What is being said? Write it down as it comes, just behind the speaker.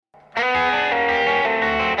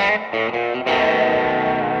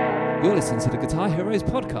listen to the Guitar Heroes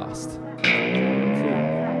podcast.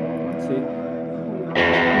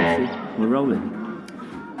 We're rolling.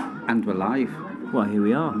 And we're live. Well, here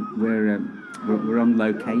we are. We're on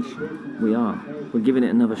location. We are. We're giving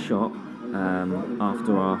it another shot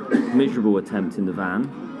after our miserable attempt in the van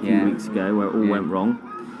a few weeks ago where it all went wrong.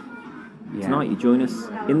 Yeah. Tonight you join us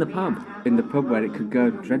in the pub. In the pub where it could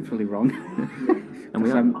go dreadfully wrong. And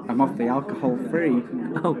I'm off the alcohol-free.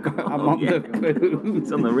 Oh, God. I'm on the booze.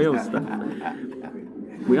 It's on the real stuff.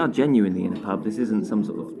 We are genuinely in a pub. This isn't some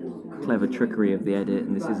sort of clever trickery of the edit,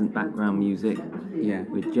 and this isn't background music. Yeah.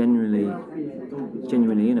 We're genuinely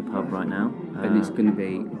in a pub right now. And it's going to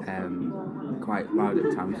be quite loud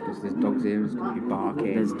at times because there's dogs here. There's going to be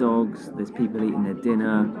barking. There's dogs. There's people eating their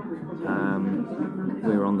dinner.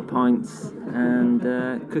 We're on the pints, and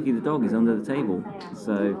Cookie the dog is under the table.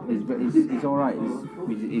 So he's all right.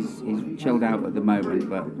 He's chilled out at the moment,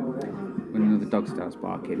 but when another dog starts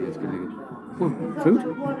barking, it's going to. Food?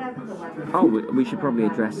 Oh, we should probably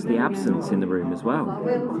address the absence in the room as well.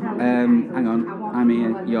 Hang on. I'm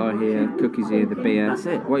here, you're here, Cookie's here, the beer. That's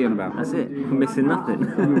it. What are you on about? That's it. We're missing nothing.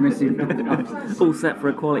 We're missing nothing. All set for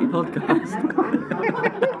a quality podcast.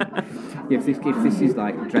 If this is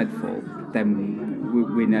like dreadful, then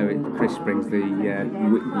we know it. Chris brings the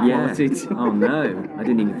quality. Oh no, I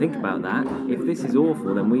didn't even think about that. If this is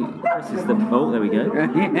awful, then Chris is the. Oh, there we go.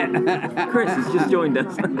 Chris has just joined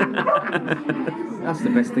us. That's the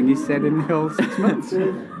best thing he's said in the whole 6 months.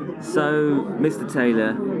 So, Mr.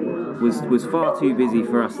 Taylor was far too busy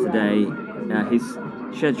for us today. His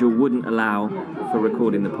schedule wouldn't allow for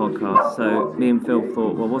recording the podcast, so me and Phil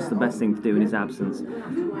thought, well, what's the best thing to do in his absence?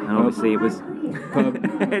 And obviously it was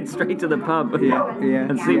head straight to the pub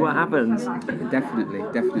and see what happens. Definitely.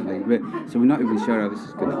 So we're not even sure how this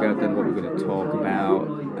is going to go, then what we're going to talk about.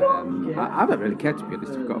 I don't really care, to be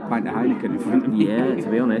honest. I've got a pint of Heineken in front of me. Yeah, to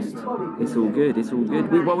be honest, it's all good.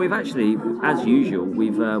 We've actually, as usual,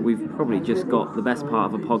 we've probably just got the best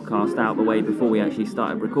part of a podcast out the way before we actually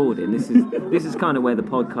started recording. This is kind of where the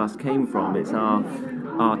podcast came from. It's our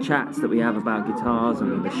chats that we have about guitars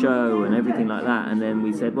and the show and everything like that, and then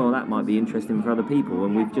we said, well, that might be interesting for other people,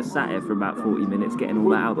 and we've just sat here for about 40 minutes getting all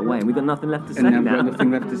that out of the way, and we've got nothing left to say now. We've got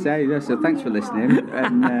nothing left to say, so thanks for listening,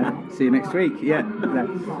 and see you next week.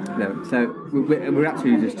 So we're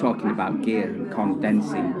actually just talking about gear and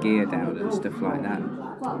condensing gear down and stuff like that.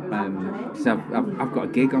 So I've got a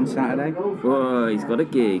gig on Saturday. Whoa, he's got a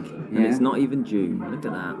gig, and it's not even June. Look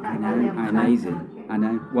at that. I know. Amazing. I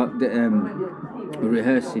know. Well, we're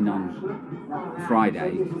rehearsing on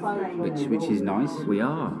Friday, which is nice. We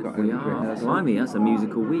are. Blimey, that's a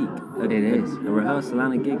musical week. It is. A rehearsal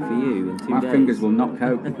and a gig for you in 2 days. My fingers will not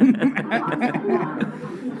cope.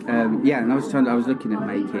 And I was looking at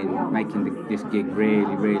making this gig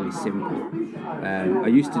really, really simple. I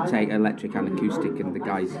used to take electric and acoustic, and the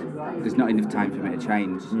guys, there's not enough time for me to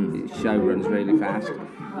change. The show runs really fast.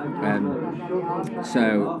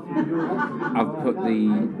 So I've put the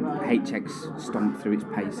HX Stomp through its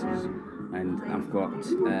paces, and I've got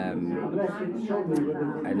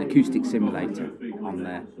an acoustic simulator on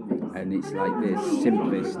there, and it's like the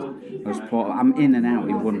simplest, most portable. I'm in and out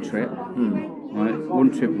in one trip. Right,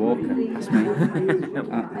 one trip walker, that's me.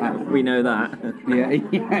 We know that. Yeah.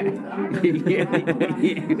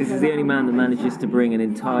 This is the only man that manages to bring an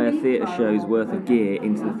entire theatre show's worth of gear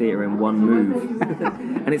into the theatre in one move.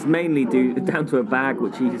 And it's mainly down to a bag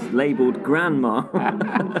which he's labelled Grandma.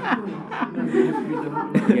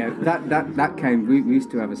 That came, we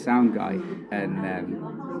used to have a sound guy, and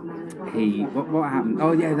what happened?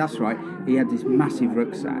 Oh yeah, that's right. He had this massive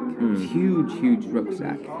rucksack, huge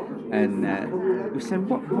rucksack, and we said,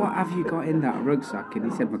 "What have you got in that rucksack?" And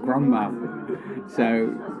he said, "My grandma."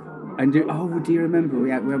 So, do you remember we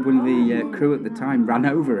had one of the crew at the time ran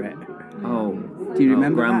over it? Oh, do you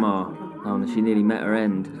remember Grandma? That? Oh, no, she nearly met her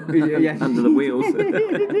end under the wheels.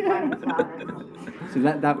 So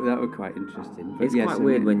that was quite interesting. But it's quite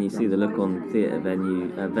weird when you see the look on theatre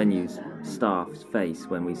venues staff's face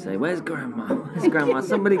when we say, "Where's Grandma? Where's Grandma?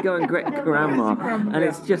 Somebody go and get Grandma." And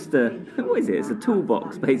it's just what is it? It's a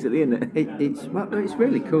toolbox, basically, isn't it? It's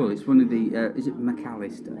really cool. It's one of the is it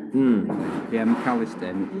McAllister? Yeah, McAllister,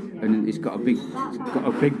 and it's got a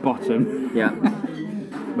big bottom. Yeah.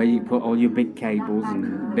 Where you put all your big cables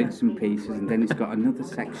and bits and pieces, and then it's got another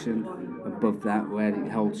section above that where it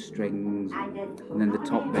holds strings, and then the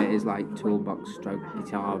top bit is like toolbox stroke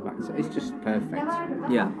guitar back. So it's just perfect.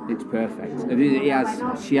 Yeah, it's perfect.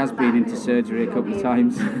 She has been into surgery a couple of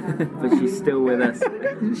times, but she's still with us.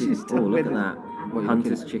 She's still look with at us. that.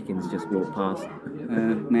 Hunter's chickens just walked past.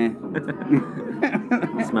 Nah.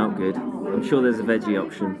 Smelled good. I'm sure there's a veggie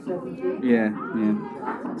option. Yeah.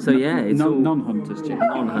 So yeah, it's all non-hunters chicken.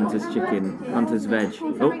 non-hunters chicken, hunters veg.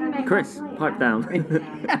 Oh, Chris, pipe down.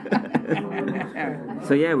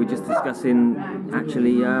 So yeah, we're just discussing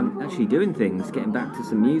actually doing things, getting back to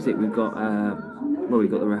some music. We've got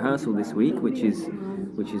we've got the rehearsal this week, which is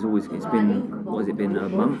always, it's been, what has it been, a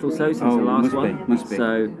month or so since the last one? Must be.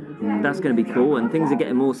 So that's going to be cool, and things are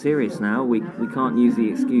getting more serious now. We can't use the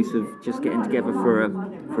excuse of just getting together for a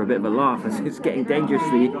bit of a laugh, as it's getting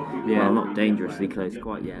dangerously, well, not dangerously close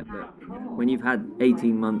quite yet, but when you've had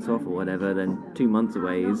 18 months off or whatever, then 2 months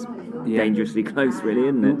away is dangerously close, really,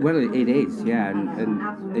 isn't it? Well, it is, yeah,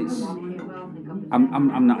 and it's.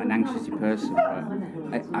 I'm not an anxious person,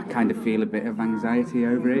 but I kind of feel a bit of anxiety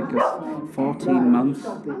over it, because 14 months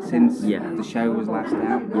since the show was last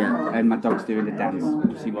out, and my dog's doing a dance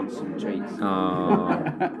because he wants some treats. Oh.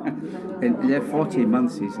 And 14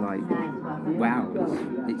 months is like, wow,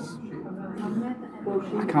 it's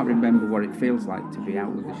I can't remember what it feels like to be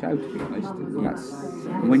out with the show, to be honest.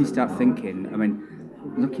 And when you start thinking, I mean,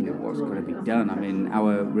 looking at what's got to be done, I mean,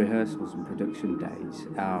 our rehearsals and production days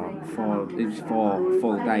are 4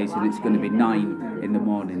 full days, and it's going to be 9 in the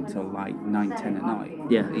morning till like 9-10 at night.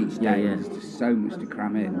 Yeah, each day. There's just so much to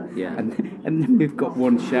cram in. Yeah. And then we've got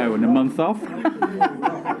one show and a month off.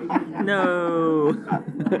 No.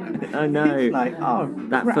 I know. It's like,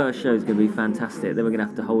 that crap. first show is going to be fantastic. Then we're going to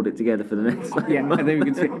have to hold it together for the next month. And then we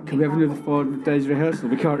can say, can we have another 4 days rehearsal?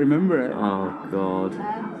 We can't remember it. Oh God.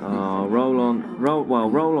 Oh, roll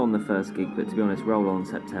on the first gig, but to be honest, roll on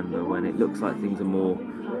September, when it looks like things are more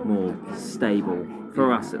stable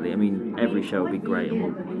for us at least. I mean, every show will be great, and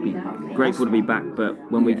we'll be grateful to be back. But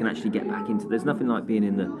when we can actually get back into, there's nothing like being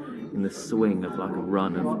in the swing of like a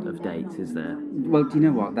run of dates, is there? Well, do you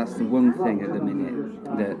know what? That's the one thing at the minute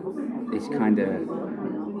that is kind of.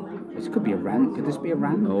 This could be a rant. Could this be a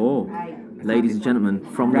rant? Oh. Ladies and gentlemen,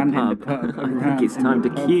 from the pub, I think it's time to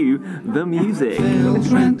cue the music. Phil's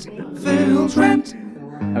rant.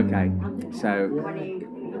 Okay, so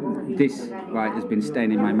this has been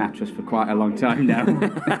staying in my mattress for quite a long time now.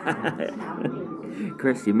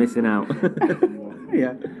 Chris, you're missing out.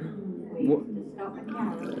 Yeah. What?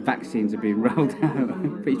 Vaccines are being rolled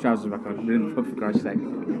out. Put your trousers back on. We're in the pub, for Christ's sake.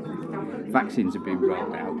 Vaccines are being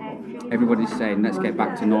rolled out. Everybody's saying, let's get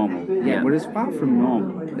back to normal. Yeah, we're as far from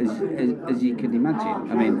normal as you can imagine.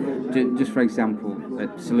 I mean, just for example, a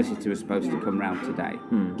solicitor was supposed to come round today.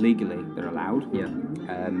 Legally, they're allowed. Yeah.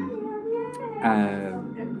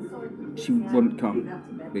 She wouldn't come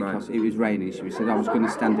because it was raining. She said I was going to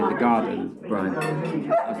stand in the garden. Right.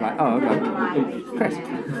 I was like, oh, okay. Chris.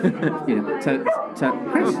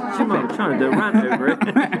 Chris. I'm trying to do a rant over it.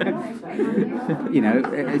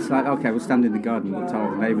 It's like, okay, we'll stand in the garden. We'll tell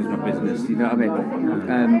the neighbours my business. You know what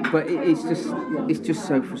I mean? But it's just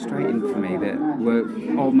so frustrating for me that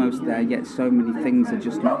we're almost there, yet so many things are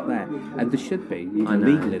just not there, and there should be.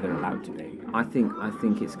 Legally, they're allowed to be. I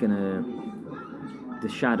think it's gonna. The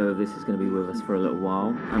shadow of this is going to be with us for a little while,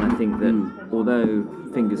 and I think that although,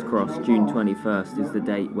 fingers crossed, June 21st is the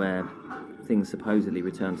date where things supposedly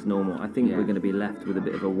return to normal, I think we're going to be left with a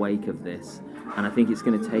bit of a wake of this, and I think it's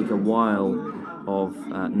going to take a while of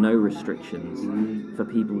no restrictions for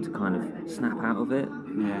people to kind of snap out of it.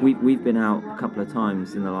 Yeah. We've been out a couple of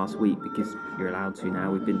times in the last week because you're allowed to now.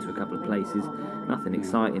 We've been to a couple of places, nothing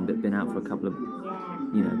exciting, but been out for a couple of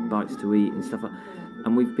bites to eat and stuff like that,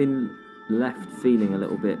 and we've been left feeling a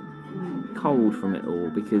little bit cold from it all,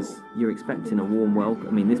 because you're expecting a warm welcome.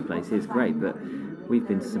 I mean, this place is great, but we've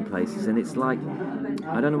been to some places and it's like,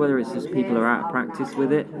 I don't know whether it's just people are out of practice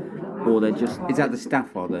with it, or they're just... Is that the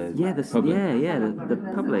staff or the public? The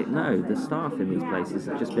public. No, the staff in these places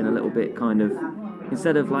have just been a little bit kind of,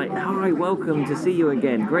 instead of like, hi, welcome to see you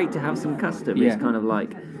again, great to have some custom, it's kind of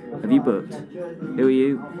like, have you booked? Who are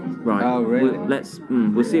you? Right. Oh, really?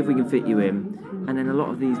 We'll see if we can fit you in. And then a lot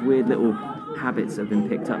of these weird little habits have been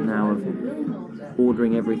picked up now of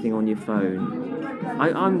ordering everything on your phone.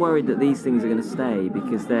 I'm worried that these things are going to stay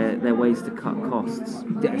because they're ways to cut costs.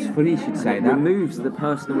 It's funny you should say It that. removes the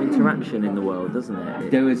personal interaction in the world, doesn't it?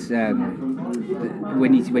 There was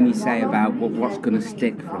when you say about what's going to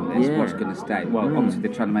stick from this, what's going to stay. Well, obviously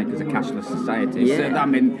they're trying to make us a cashless society. Yeah. So I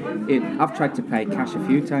mean, I've tried to pay cash a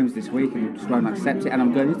few times this week and just won't accept it. And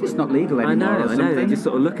I'm going, is this not legal anymore? I know. They just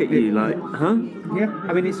sort of look at you like, huh? Yeah.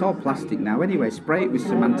 I mean, it's all plastic now anyway. Spray it with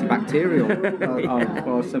some antibacterial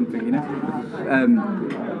or something,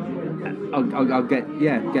 I'll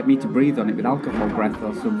get me to breathe on it with alcohol breath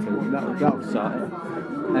or something. That'll sort it.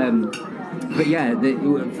 But yeah, the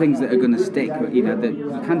things that are going to stick, that you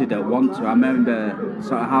kind of don't want to. I remember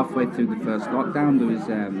sort of halfway through the first lockdown, there was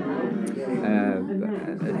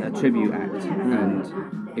a tribute act, and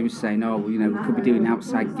he was saying, "Oh, you know, we could be doing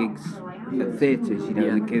outside gigs at theatres, you know,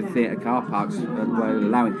 in the theatre car parks were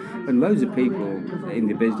allowing." And loads of people in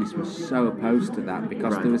the business were so opposed to that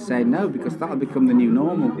because they were saying no, because that'll become the new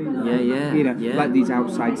normal. You know, like these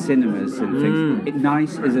outside cinemas and things. It's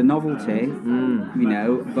nice as a novelty, you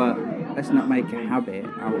know, but let's not make a habit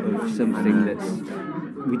out of something that's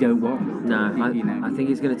we don't want. No, I think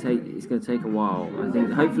it's going to take a while. I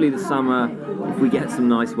think hopefully the summer, if we get some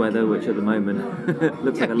nice weather, which at the moment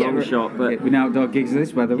looks like a long shot, but with outdoor gigs in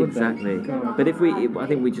this weather, exactly. But I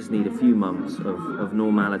think we just need a few months of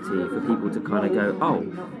normality for people to kind of go, oh,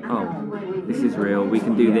 this is real. We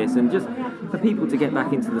can do this, and just for people to get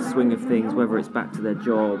back into the swing of things, whether it's back to their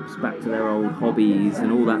jobs, back to their old hobbies,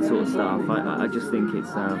 and all that sort of stuff. I just think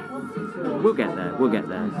it's. We'll get there.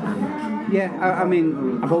 I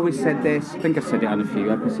mean, I've always said this. I think I said it on a few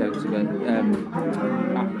episodes ago.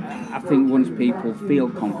 I think once people feel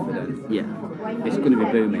confident, it's going to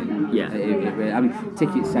be booming. I mean,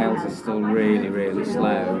 ticket sales are still really, really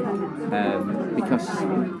slow because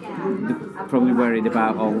they're probably worried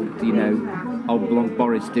about old blonde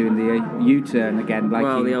Boris doing the U-turn again.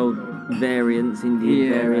 The old variants,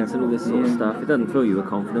 Indian variants, and all this sort of stuff. It doesn't fill you with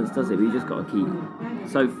confidence, does it? But you just got to keep.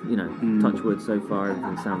 So, touch wood, so far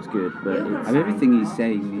everything sounds good, but it's... And everything he's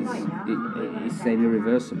saying he's saying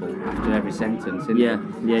irreversible after every sentence, isn't it?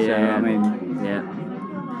 I mean... Yeah.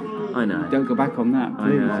 I know. Don't go back on that,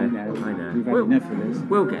 please. I know. We've had enough of this.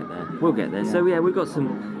 We'll get there. Yeah. So, we've got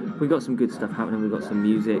some good stuff happening. We've got some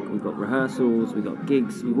music, we've got rehearsals, we've got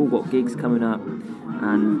gigs. We've all got gigs coming up,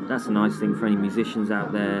 and that's a nice thing for any musicians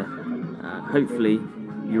out there. Hopefully,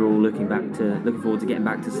 you're all looking forward to getting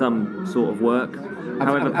back to some sort of work.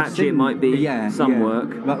 However patchy it might be, some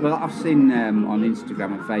work. Well, I've seen on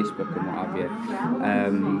Instagram and Facebook and what have you,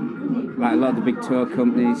 like a lot of the big tour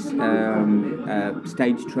companies,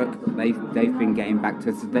 Stage Truck, they've been getting back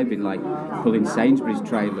to. They've been like pulling Sainsbury's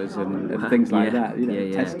trailers and things like that,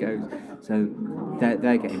 Tesco's. So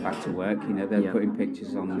they're getting back to work. You know, they're putting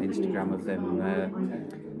pictures on Instagram of them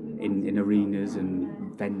in arenas and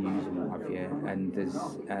venues and what have you. And there's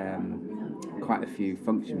quite a few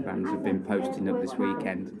function bands have been posting up this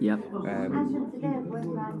weekend.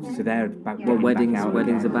 So they're back. Well, weddings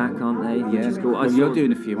are back, aren't they? Yeah. Which is cool. You're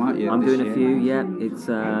doing a few, aren't you? I'm doing a few. Yeah, it's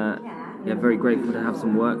very grateful to have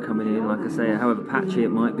some work coming in. Like I say, however patchy it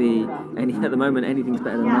might be, at the moment anything's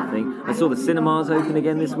better than nothing. I saw the cinemas open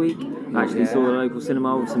again this week. I actually saw the local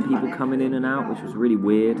cinema with some people coming in and out, which was really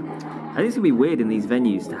weird. I think it's going to be weird in these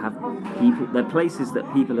venues to have people. They're places that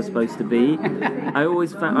people are supposed to be. I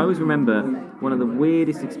always remember one of the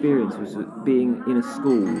weirdest experiences was being in a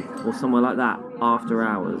school or somewhere like that after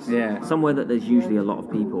hours. Somewhere that there's usually a lot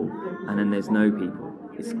of people, and then there's no people.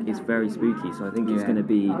 It's very spooky, so I think it's going to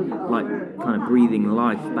be like kind of breathing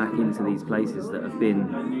life back into these places that have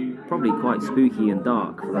been probably quite spooky and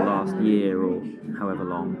dark for the last year or however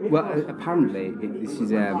long. Well, apparently, this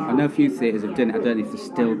is. I know a few theatres have done it. I don't know if they're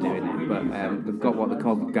still doing it, but they've got what they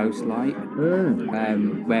call the ghost light,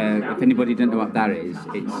 where if anybody doesn't know what that is,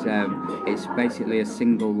 it's basically a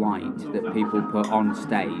single light that people put on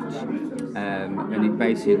stage, and it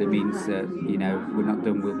basically means that we're not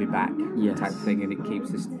done, we'll be back, type thing, and it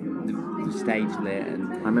keeps the stage lit.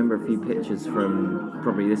 And I remember a few pictures from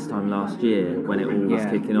probably this time last year when it all was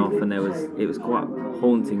kicking off, and it was quite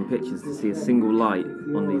haunting pictures to see a single light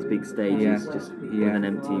on these big stages, just in an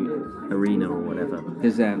empty arena or whatever.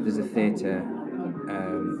 There's a theatre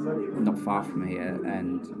not far from here,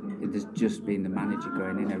 and there's just been the manager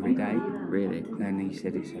going in every day. Really? And he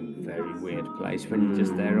said it's a very weird place when you're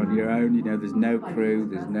just there on your own. There's no crew,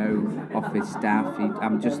 there's no office staff.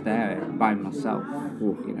 I'm just there by myself.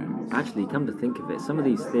 Actually, come to think of it, some of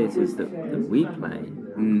these theatres that we play,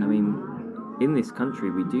 I mean, in this country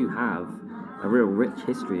we do have a real rich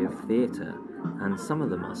history of theatre, and some of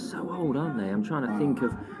them are so old, aren't they? I'm trying to think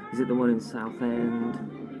of, is it the one in Southend?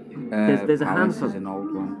 There's a handful. Is an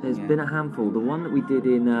old one. There's been a handful. The one that we did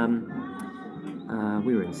in,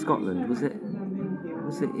 we were in Scotland. Was it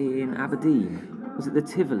in Aberdeen? Was it the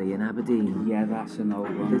Tivoli in Aberdeen? Yeah, that's an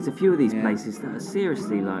old one. There's a few of these places that are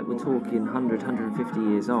seriously we're talking 100, 150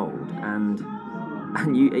 years old, and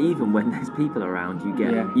you, even when there's people around,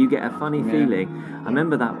 you get a funny feeling. I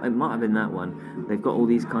remember that, it might have been that one. They've got all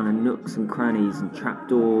these kind of nooks and crannies and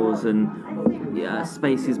trapdoors and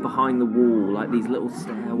spaces behind the wall, like these little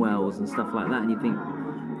stairwells and stuff like that, and you think,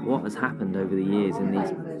 what has happened over the years in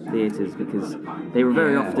these theatres? Because they were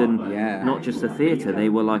very often not just a theatre, they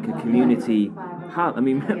were like a community hub. I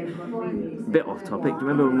mean, bit off topic, do you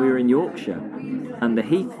remember when we were in Yorkshire and the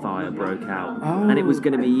Heath fire broke out and it was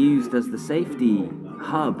going to be used as the safety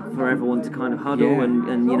hub for everyone to kind of huddle Yeah.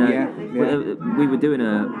 and we were doing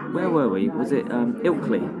where were we? Was it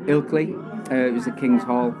Ilkley? Ilkley. It was the King's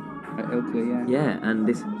Hall at Ilkley, yeah. Yeah, and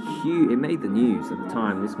this huge, it made the news at the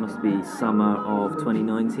time. This must be summer of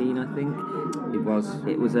 2019, I think. It was.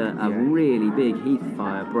 It was a really big heath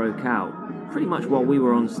fire broke out pretty much while we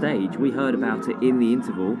were on stage. We heard about it in the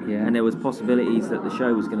interval, and there was possibilities that the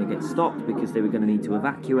show was going to get stopped because they were going to need to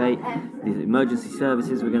evacuate. The emergency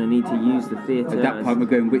services were going to need to use the theatre. At that point, we're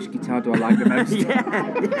going, which guitar do I like the most?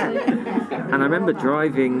 And I remember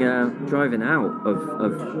driving out of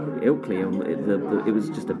Ilkley, and it was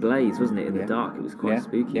just a blaze, wasn't it? In the dark, it was quite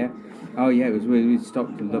spooky. Yeah. Oh yeah, it was. We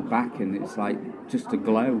stopped to look back, and it's like just a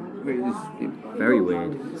glow. Very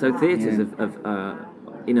weird. So theatres have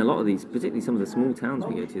in a lot of these, particularly some of the small towns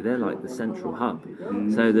we go to, they're like the central hub.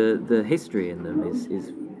 So the history in them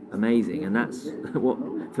is amazing, and that's what,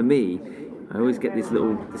 for me, I always get this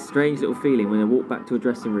strange little feeling when I walk back to a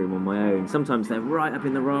dressing room on my own. Sometimes they're right up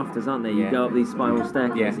in the rafters, aren't they? You go up these spiral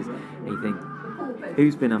staircases, and you think,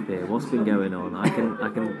 who's been up here? What's been going on? I can.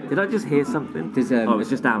 Did I just hear something? Oh,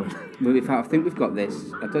 it's just Alan. Well, in fact, I think we've got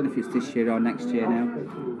this. I don't know if it's this year or next year now,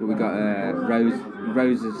 but we got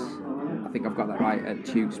Rose's. I think I've got that right, at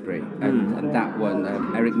Tewkesbury, and that one,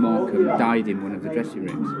 Eric Morecambe died in one of the dressing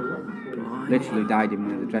rooms. Literally died in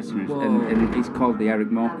one of the dressing rooms, and it's called the Eric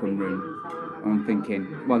Morecambe room. I'm thinking,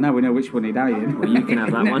 well, now we know which one he died in. Well, you can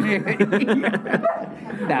have that one.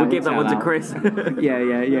 We'll give that one to Chris.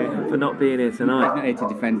 Yeah. For not being here tonight. He's not here to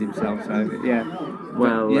defend himself, so yeah.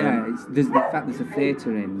 Well, there's a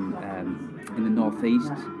theatre in the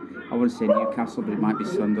northeast. I want to say Newcastle, but it might be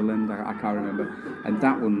Sunderland. I can't remember. And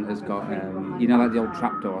that one has got, like the old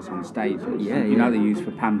trapdoors on stage. You know they use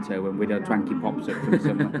for panto when Widow Twanky pops up from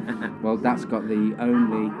somewhere. Well, that's got the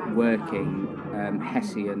only working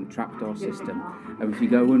Hessian trapdoor system. And if you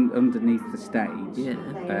go underneath the stage,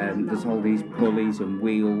 there's all these pulleys and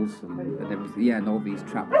wheels and everything. Yeah, and all these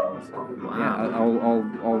trapdoors. Wow. Yeah, all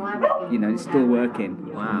it's still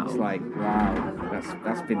working. Wow. It's like, wow,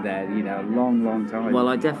 that's been there, a long, long time. Well,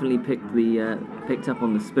 I definitely picked up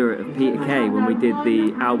on the spirit of Peter Kay when we did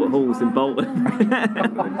the Albert Halls in Bolton.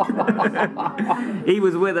 He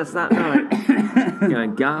was with us that night,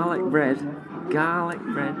 going garlic bread.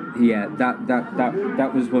 Yeah,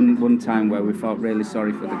 that was one time where we felt really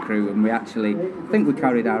sorry for the crew, and we actually, I think we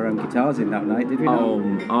carried our own guitars in that night, did we not?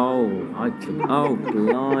 Oh,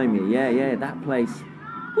 blimey, yeah, that place.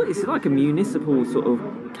 Well, it's like a municipal sort of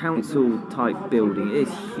council type building.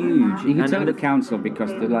 It's huge. You can tell the council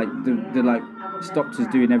because they're like stopped us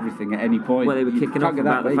doing everything at any point. Well, they were kicking off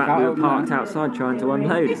about the fact we were parked outside trying to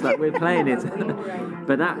unload. It's like we're playing it.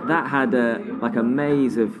 But that had like a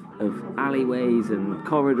maze of alleyways and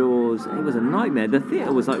corridors. It was a nightmare. The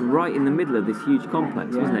theatre was like right in the middle of this huge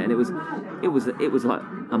complex, wasn't it? And it was like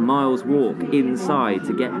a mile's walk inside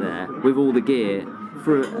to get there with all the gear,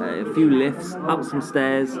 through a few lifts, up some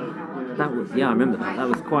stairs. I remember that. That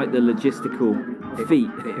was quite the logistical feat.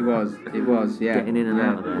 It was, yeah. Getting in and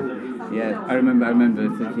out of there. Yeah, I remember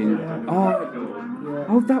thinking,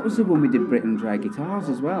 oh, that was the one we did Britain Dry Guitars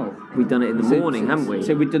as well. We'd done it in the morning, haven't we?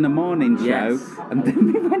 So we'd done a morning show, and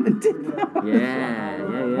then we went and did that. Yeah.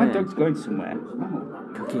 My dog's going somewhere.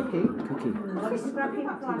 Cookie.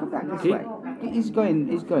 Come back this way. He's going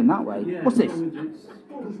that way. What's this?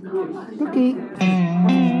 Cookie.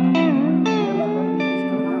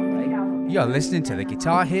 You're listening to the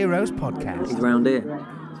Guitar Heroes podcast. He's round here.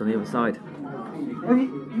 It's on the other side.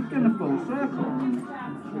 You've done a full circle.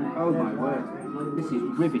 Oh my word. This is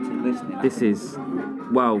riveting listening. This is,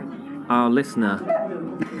 our listener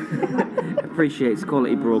appreciates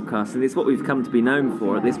quality broadcasting. It's what we've come to be known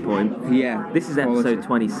for at this point. Yeah. This is episode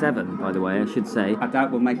 27, by the way, I should say. I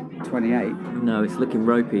doubt we'll make 28. No, it's looking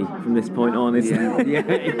ropey from this point on, isn't it? Yeah.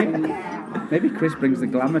 Maybe Chris brings the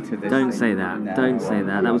glamour to this. Don't say that. No. Don't say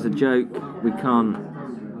that. That was a joke. We can't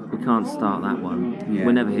start that one. Yeah.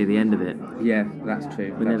 We'll never hear the end of it. Yeah, that's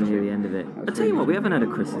true. We'll never hear the end of it. I'll tell you what, we haven't had a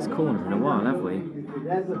Chris's Corner in a while, have we?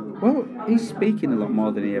 Well, he's speaking a lot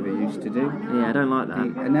more than he ever used to do. Yeah, I don't like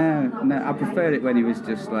that. No, I prefer it when he was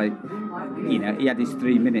just like, he had his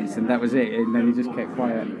 3 minutes and that was it, and then he just kept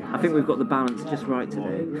quiet. I think we've got the balance just right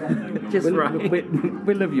today. Right.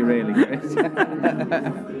 We love you really, Chris.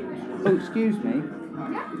 Oh, excuse me.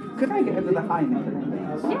 Could I get another Heineken,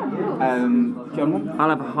 please? Yeah. John? I'll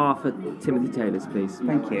have a half of Timothy Taylor's, please.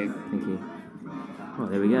 Thank you. Well,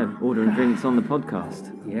 there we go. Ordering drinks on the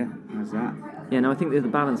podcast. Yeah, how's that? Yeah, no, I think the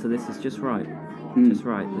balance of this is just right. Just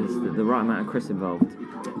right. There's the right amount of Chris involved.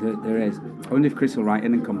 There is. I wonder if Chris will write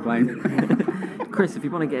in and complain. Chris, if you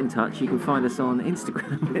want to get in touch, you can find us on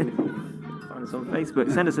Instagram. Find us on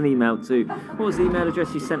Facebook. Send us an email to... What was the email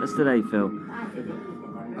address you sent us today, Phil?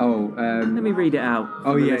 Oh, let me read it out.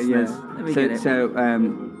 Oh, yeah, listeners. yeah. Let me get it.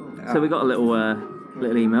 So we got a little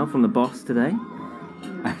email from the boss today.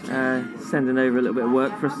 Sending over a little bit of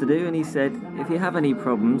work for us to do, and he said, if you have any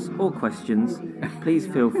problems or questions, please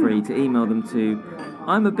feel free to email them to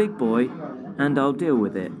I'm a big boy and I'll deal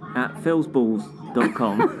with it at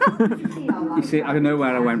philsballs.com. You see, I know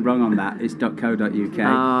where I went wrong on that. It's .co.uk.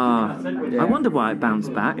 I wonder why it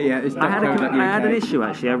bounced back. Yeah, it's I had an issue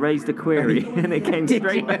actually. I raised a query and it came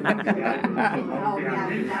straight back.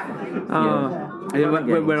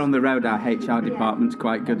 We're on the road. Our HR department's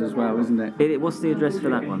quite good as well, isn't it? What's the address for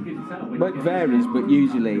that one? Well, it varies, but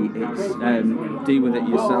usually it's deal with it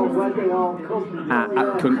yourself at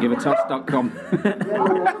couldn'tgiveatoss.com.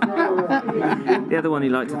 The other one you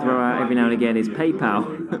like to throw out every now and again is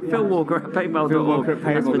PayPal. Phil Walker at PayPal.org.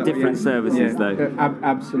 That's for different services, though.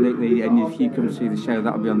 Absolutely, and if you come see the show,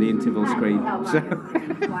 that'll be on the interval screen.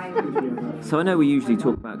 So I know we usually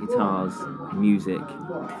talk about guitars, music,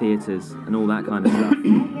 theatres, and all that kind of stuff.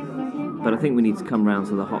 But I think we need to come round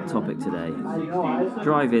to the hot topic today.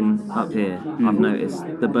 Driving up here, I've noticed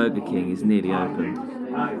the Burger King is nearly open.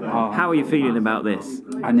 How are you feeling about this?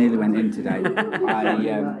 I nearly went in today.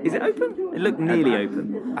 Is it open? It looked nearly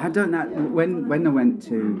open. I don't know. When I went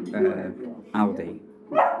to Aldi.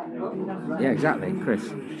 Yeah, exactly. Chris,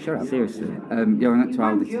 shut up. Seriously. I went to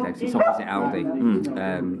Aldi today because it's opposite Aldi.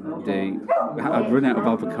 I've run out of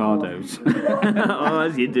avocados. Oh,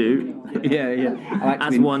 as you do. Yeah.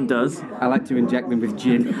 One does. I like to inject them with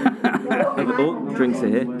gin. Oh, drinks are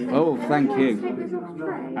here. Oh, thank you.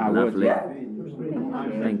 Lovely.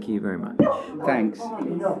 Thank you very much. Thanks.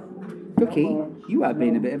 Cookie, you are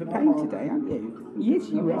being a bit of a pain today, aren't you? Yes,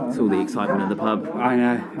 you are. It's all the excitement of the pub. I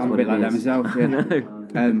know. I'm a bit like that myself. Yeah. No.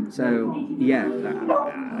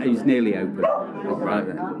 It was nearly open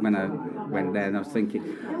when I went there, and I was thinking,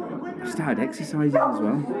 I started exercising as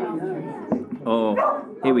well. Oh,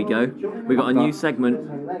 here we go. We got a new segment.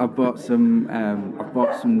 I've bought some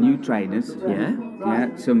new trainers. Yeah.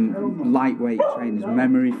 Yeah, some lightweight trainers,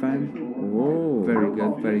 memory foam. Oh, very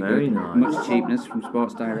good. Very nice. Much cheapness from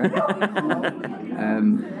Sports Direct.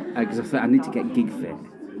 Because I thought I need to get gig fit.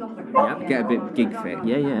 Yep. Get a bit gig fit.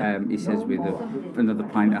 Yeah. He says with another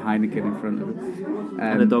pint of Heineken in front of him.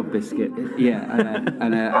 And a dog biscuit. Yeah,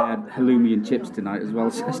 and I had halloumi and chips tonight as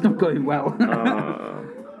well, so it's not going well.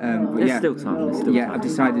 There's still time. I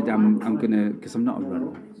decided I'm gonna, because I'm not a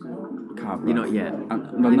runner. Can't run. You're not yet.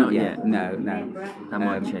 Not yet. No. That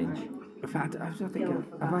might change. In fact, I was thinking,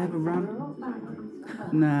 have I ever ran?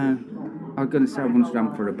 No. I was going to say I once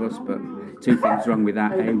ran for a bus, but two things wrong with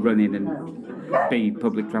that: A, running, and B,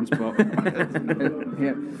 public transport.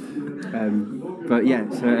 Yeah. And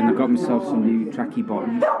I got myself some new tracky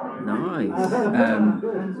bottoms. Nice.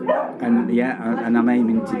 And I'm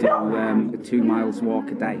aiming to do a 2 miles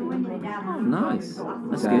walk a day. Nice.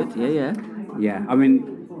 That's good. Yeah. Yeah. I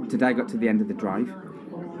mean, today I got to the end of the drive.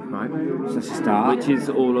 Right. So that's a start. Which is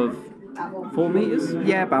all of 4 meters?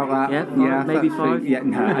 Yeah, about that. Yeah, maybe 5. Yeah,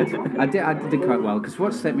 no, I did quite well, because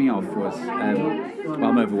what set me off was,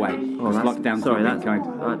 I'm overweight. Oh, that's lockdown. Sorry, that's kind.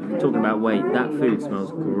 Talking about weight, that food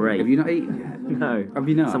smells great. Have you not eaten yet? No. Have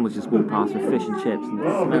you not? Someone's just walked past with fish and chips and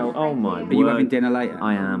smell. Oh my word. Are you having dinner later?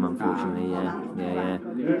 I am, unfortunately. Yeah.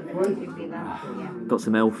 Got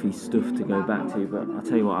some Elfie stuff to go back to, but I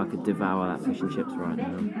tell you what, I could devour that fish and chips right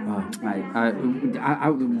now. Oh, mate,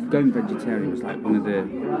 going vegetarian was like one of the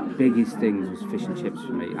biggest things was fish and chips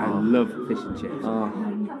for me. I love fish and chips.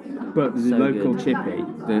 But there's a local chippy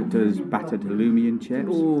that does battered halloumi and chips.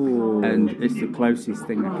 Ooh. And it's the closest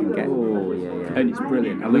thing I can get. Oh, yeah. And it's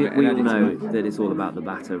brilliant. I love it. We all know that it's all about the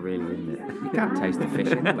batter, really, isn't it? You can't taste the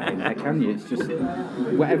fish anyway in there, can you? It's just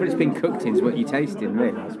whatever it's been cooked in is what you're tasting,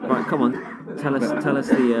 really. Right, come on. Tell us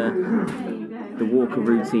the Walker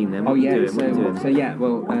routine then. What are you doing?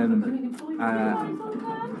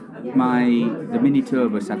 The Mini Tour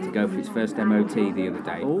bus had to go for its first MOT the other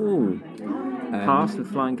day. Oh. Passed with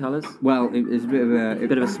flying colours? Well, it was a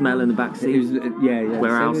bit of a smell in the back seat. It was,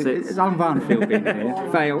 Where Al sits. It's Alan Varnfield being here.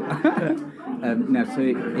 Fail. So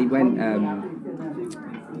he went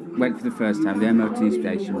for the first time. The MOT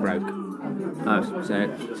station broke. Oh,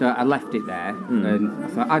 so I left it there, and I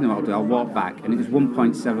thought, I know what I'll do. I'll walk back, and it was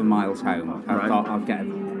 1.7 miles home. I thought I'll get a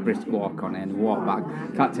brisk walk on it and walk back.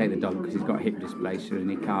 Can't take the dog because he's got hip dysplasia, and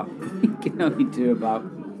he can only do about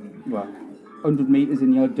 100 metres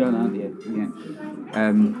and you're done, aren't you?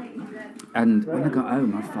 Yeah. And when I got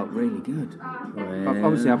home, I felt really good. Well,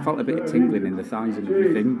 Obviously, I felt a bit of tingling in the thighs and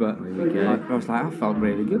everything, but go. I was like, I felt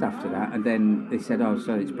really good after that. And then they said, "Oh,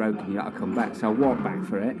 sorry, it's broken. You got to come back." So I walked back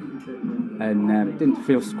for it, and didn't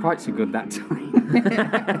feel quite so good that time.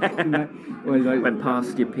 Went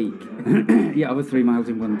past your peak. Yeah, over 3 miles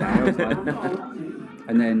in one day. I was like,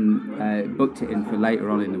 and then booked it in for later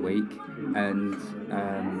on in the week, and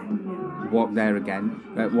walked there again.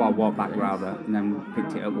 Walked back rather, and then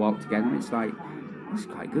picked it up, walked again. And it's like, it's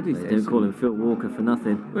quite good, isn't it? Don't call him Phil Walker for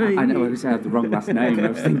nothing. I know, I had the wrong last name. I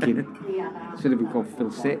was thinking, should have been called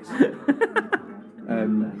Phil Sitz.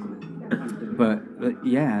 But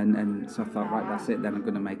yeah, and so I thought, right, that's it. Then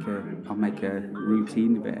I'll make a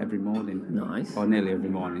routine of it every morning. Nice. Or nearly every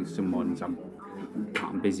morning. Some mornings I'm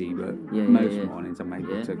busy, but Yeah, most yeah. mornings I'm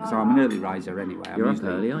able Yeah. to. So I'm an early riser anyway. You're I'm up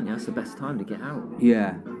early, aren't you? That's the best time to get out.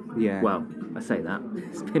 Yeah. Well, I say that.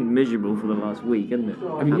 It's been miserable for the last week, hasn't it?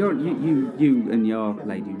 I mean, you and your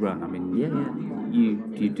lady run. I mean, Yeah.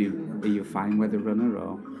 Are you a fine weather runner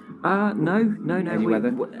or? No. Any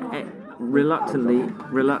weather?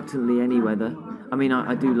 Reluctantly any weather. I mean,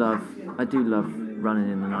 I do love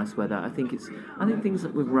running in the nice weather. I think things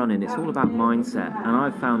that with running, it's all about mindset, and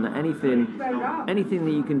I've found that anything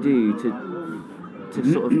that you can do to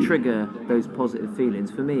sort of trigger those positive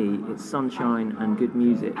feelings. For me, it's sunshine and good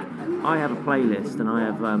music. I have a playlist and I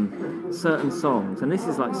have certain songs, and this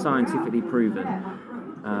is like scientifically proven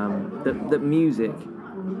that music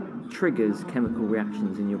triggers chemical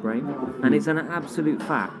reactions in your brain, and it's an absolute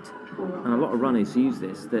fact. And a lot of runners use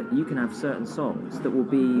this, that you can have certain songs that will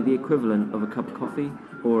be the equivalent of a cup of coffee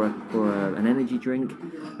or an energy drink,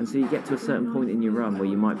 and so you get to a certain point in your run where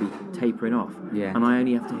you might be tapering off. Yeah. And I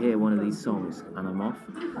only have to hear one of these songs and I'm off.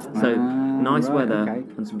 So nice right, weather okay.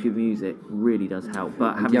 and some good music really does help.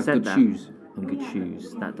 But And having you have said good that, shoes. and good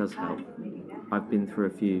shoes, that does help. I've been through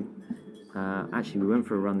a few. Actually, we went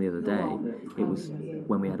for a run the other day. It was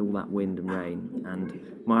when we had all that wind and rain, and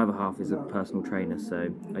my other half is a personal trainer, so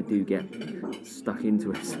I do get stuck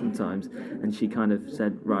into it sometimes. And she kind of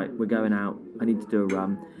said, right, we're going out, I need to do a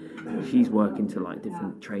run. She's working to like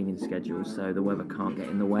different training schedules, so the weather can't get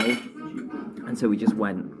in the way. And so we just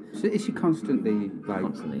went. So is she constantly like?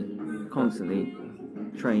 Constantly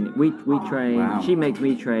train. We train. Wow. She makes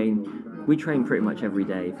me train. We train pretty much every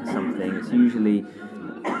day for something. It's usually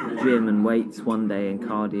gym and weights one day and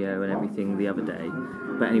cardio and everything the other day.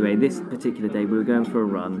 But anyway, this particular day we were going for a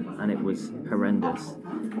run and it was horrendous.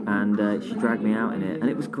 And she dragged me out in it, and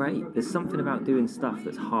it was great. There's something about doing stuff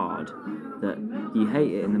that's hard that you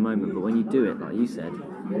hate it in the moment, but when you do it, like you said,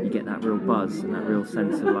 you get that real buzz and that real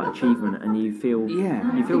sense of like achievement, and you feel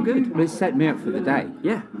good. Well, it set me up for the day.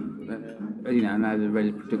 Yeah. And I had a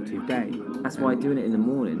really productive day. That's why doing it in the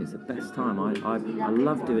morning is the best time. I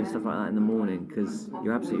love doing stuff like that in the morning, because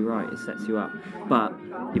you're absolutely right, it sets you up. But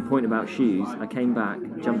your point about shoes, I came back,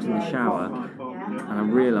 jumped in the shower, and I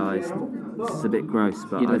realised, this is a bit gross,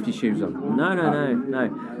 but You left your shoes on? No.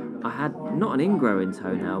 I had not an ingrowing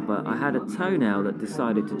toenail, but I had a toenail that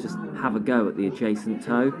decided to just have a go at the adjacent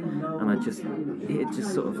toe, and it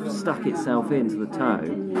just sort of stuck itself into the toe.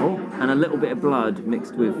 And a little bit of blood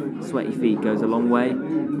mixed with sweaty feet goes a long way.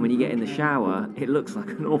 And when you get in the shower, it looks like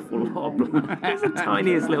an awful lot of blood. It's the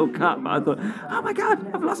tiniest little cut, but I thought, oh my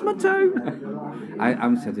God, I've lost my toe. I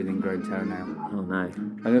haven't said an ingrown toenail. Oh no.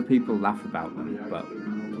 I know people laugh about them, but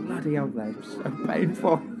bloody hell, they're so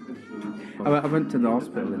painful. I went to the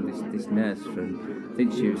hospital, and this nurse I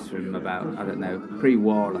think she was from about, I don't know,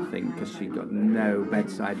 pre-war, I think, because she got no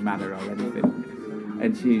bedside manner or anything.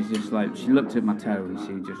 And she was just like, she looked at my toe and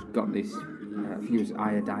she just got this, I think it was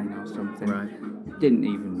iodine or something. Right. Didn't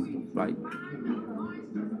even, like,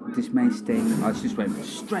 this may sting. I just went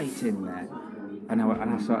straight in there. And I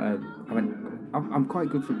went, I'm quite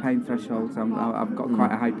good for pain thresholds. I've got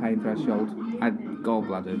quite a high pain threshold. I had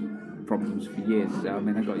gallbladder problems for years, so I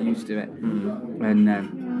mean I got used to it. And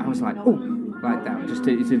I was like, oh, like that, just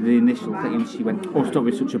to the initial thing, and she went, oh, stop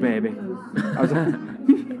being such a baby. I was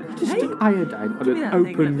like, just stick iodine on an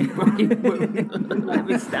open fucking wound. Let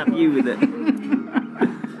me stab you with it.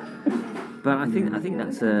 But I think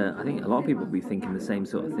that's I think a lot of people will be thinking the same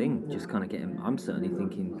sort of thing. Just kind of I'm certainly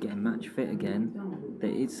thinking getting match fit again.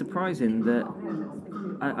 It's surprising that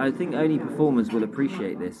I think only performers will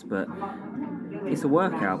appreciate this, but it's a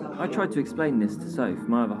workout. I tried to explain this to Soph,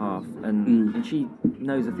 my other half, and she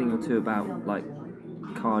knows a thing or two about like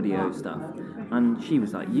cardio stuff, and she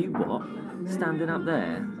was like, "You what? Standing up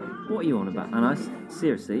there? What are you on about?" And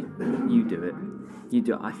seriously, you do it. You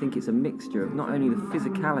do it. I think it's a mixture of not only the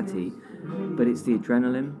physicality, but it's the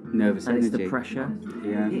adrenaline, nervous and energy. it's the pressure.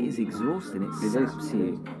 Yeah. It is exhausting. It saps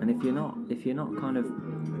you, and if you're not kind of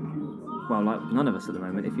well, like none of us at the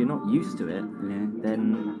moment, if you're not used to it,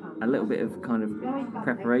 then a little bit of kind of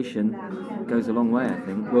preparation goes a long way, I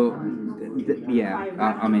think. Well,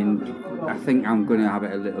 I mean, I think I'm going to have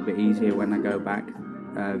it a little bit easier when I go back,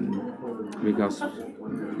 because,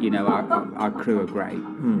 you know, our crew are great.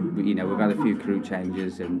 But, you know, we've had a few crew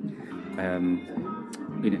changes, and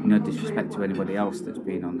you know, no disrespect to anybody else that's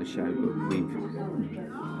been on the show, but we've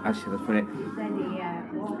actually, let's put it,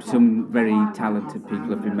 some very talented people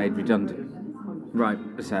have been made redundant. Right.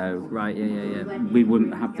 So yeah. we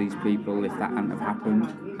wouldn't have these people if that hadn't have happened.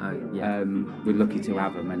 We're lucky to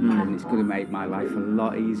have them, and it's going to make my life a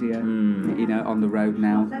lot easier, you know, on the road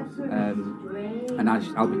now. And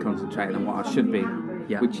I'll be concentrating on what I should be,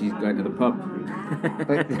 which is going to the pub.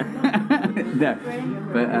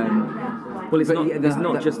 Well, it's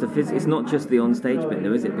not just the onstage bit,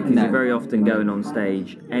 though, is it? Because you're very often going on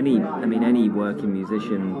stage. Any working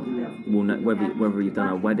musician will know, whether you've done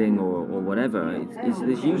a wedding or whatever.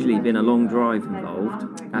 There's usually been a long drive involved,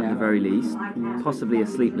 at the very least, possibly a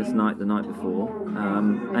sleepless night the night before.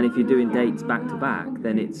 And if you're doing dates back to back,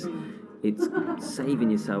 then it's saving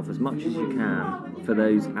yourself as much as you can for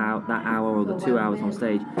that hour or the 2 hours on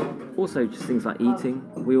stage. Also, just things like eating.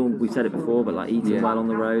 We've said it before, but like eating while on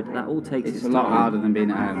the road, that all takes its time. It's a lot harder than being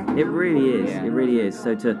at home. It really is. Yeah. It really is.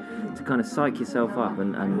 So to kind of psych yourself up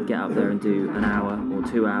and get up there and do an hour or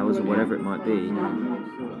 2 hours or whatever it might be,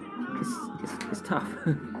 it's tough.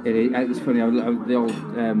 It is. It's funny. The old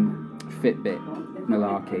Fitbit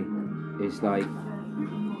malarkey is like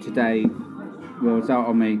today. Well, I was out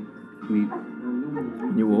on me.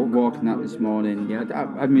 You walking out this morning. Yeah.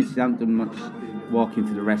 I admit I haven't done much walking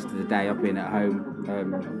for the rest of the day. I've been at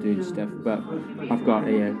home doing stuff, but I've got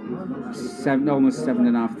here almost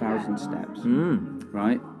 7,500 steps.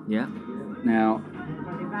 Right? Yeah. Now,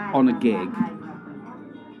 on a gig,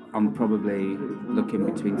 I'm probably looking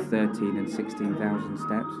between 13 and 16,000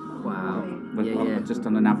 steps. Wow. Just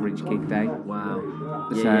on an average gig day. Wow.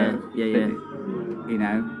 Yeah. You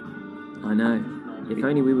know. I know. If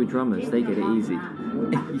only we were drummers, they get it easy.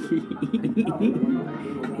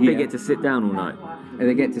 They get to sit down all night. And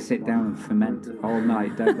they get to sit down and ferment all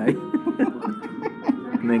night, don't they?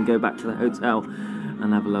 And then go back to the hotel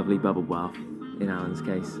and have a lovely bubble bath, in Alan's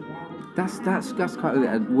case. That's quite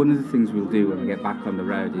one of the things we'll do when we get back on the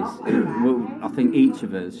road is I think each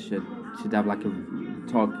of us should have like a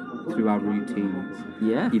talk through our routines.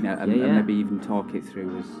 Yeah. You know, and maybe even talk it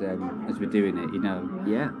through as we're doing it. You know.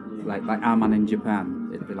 Yeah. Like our man in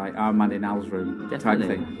Japan, it'd be like our man in Al's room type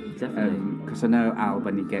thing. Definitely. Because I know Al,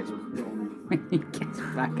 when he gets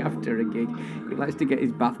back after a gig, he likes to get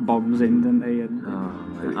his bath bombs in, doesn't he?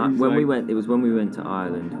 And when we went to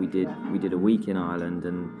Ireland. We did a week in Ireland,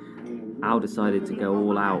 and Al decided to go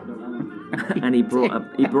all out, and he brought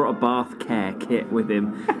a bath care kit with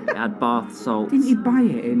him. It had bath salts. Didn't you buy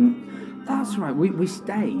it in? That's right. We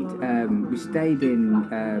stayed. We stayed in.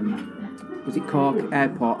 Was it Cork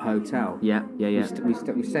Airport Hotel? Yeah. We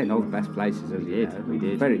stayed in all the best places. We did.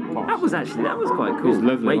 Very posh. That was quite cool. It was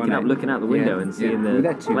lovely, waking up, looking out the window, and seeing the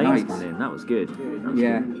planes coming in. That was good.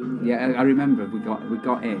 Yeah. I remember we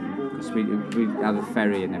got in because we had a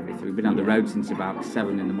ferry and everything. We've been on the road since about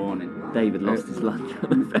 7 a.m. David lost his lunch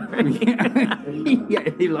on the ferry. Yeah,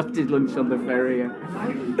 he lost his lunch on the ferry.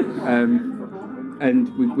 And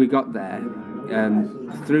we got there,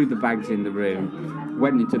 threw the bags in the room.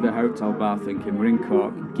 Went into the hotel bar thinking we're in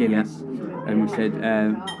Cork, Guinness, and we said,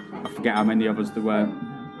 I forget how many of us there were,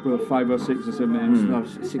 5 or 6 or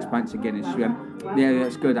something, 6 pints of Guinness. She went, yeah,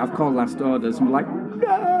 that's good, I've called last orders. And we're like,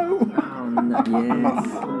 no! Oh, no.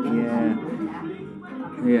 Yes.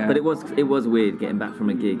 Yeah. But it was weird getting back from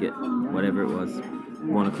a gig at whatever it was,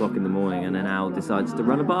 1 o'clock in the morning, and then Al decides to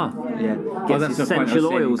run a bath. Yeah. Gets his essential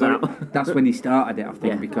oils out. That's when he started it, I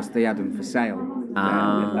think, because they had them for sale.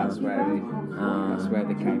 That's where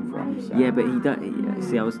they came from. So. Yeah, but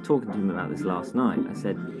see, I was talking to him about this last night. I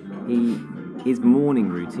said his morning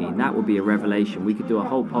routine, that would be a revelation. We could do a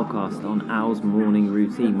whole podcast on Al's morning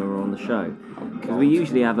routine when we're on the show. Because we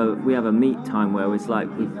usually have a meet time where it's like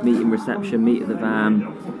we meet in reception, meet at the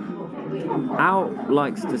van. Al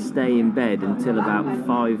likes to stay in bed until about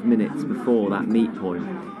 5 minutes before that meet point.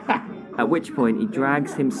 At which point he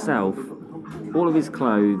drags himself, all of his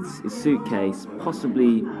clothes, his suitcase,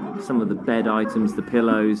 possibly some of the bed items, the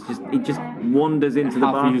pillows, he just wanders into the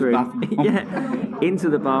bathroom. Into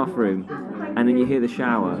the bathroom, and then you hear the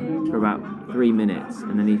shower for about 3 minutes,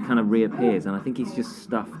 and then he kind of reappears, and I think he's just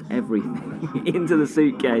stuffed everything into the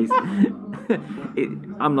suitcase.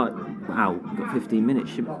 I'm like, wow, we've got 15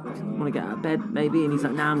 minutes, you want to get out of bed maybe? And he's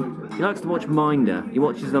like, nah, he likes to watch Minder. He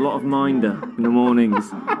watches a lot of Minder in the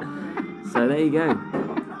mornings. So there you go.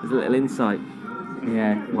 Give a little insight.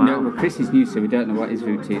 Yeah. Wow. No, well, Chris is new, so we don't know what his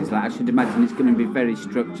routine's like. I should imagine it's going to be very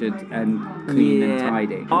structured and clean and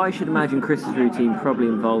tidy. I should imagine Chris's routine probably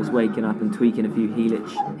involves waking up and tweaking a few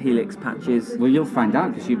helix patches. Well, you'll find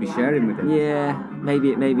out because you'll be sharing with him. Yeah,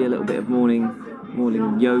 maybe a little bit of morning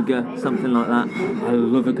yoga, something like that. I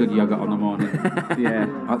love a good yoga on the morning. Yeah,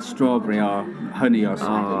 like strawberry or honey or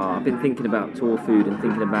something. Oh, I've been thinking about tour food and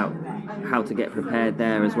thinking about how to get prepared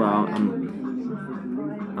there as well.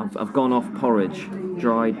 I've gone off porridge,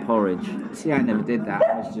 dried porridge. See, I never did that.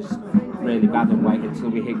 I was just really bad and waited until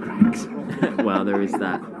we hit Greg's. Well, there is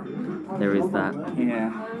that.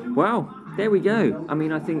 Yeah. Well, there we go. I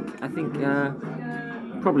mean, I think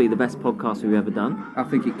probably the best podcast we've ever done. I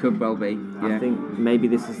think it could well be. Yeah. I think maybe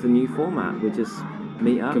this is the new format. We just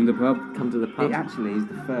meet up, come to the pub. It It actually is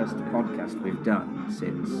the first podcast we've done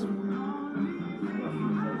since.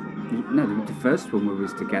 No, the first one we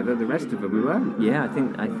was together. The rest of them we weren't. Yeah, I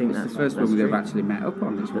think It's that's the first that's one we've true. actually met up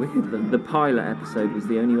on. It's weird. The pilot episode was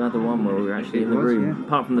the only other one where we were actually It in the was, room, yeah.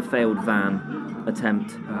 apart from the failed van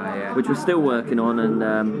attempt, Yeah. which we're still working on,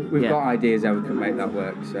 and We've got ideas how we can make that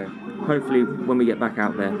work. So hopefully when we get back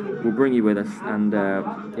out there, we'll bring you with us, and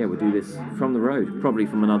we'll do this from the road, probably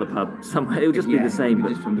from another pub somewhere. It'll just be Yeah, the same, maybe but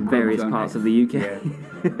just from the in pubs, various won't parts it? of the UK.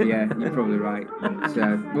 yeah, you're probably right.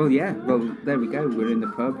 So well, there we go. We're in the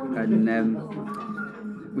pub, and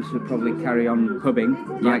we should probably carry on pubbing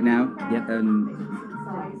right now. Yep.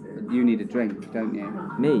 And you need a drink, don't you?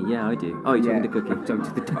 Me, yeah, I do. Oh, you're talking to Cookie. I'm talking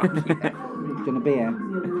to the dog. Yeah. Do you want a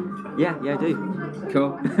beer? Yeah, I do.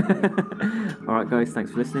 Cool. All right, guys,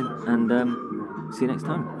 thanks for listening, and see you next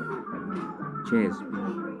time. Cheers.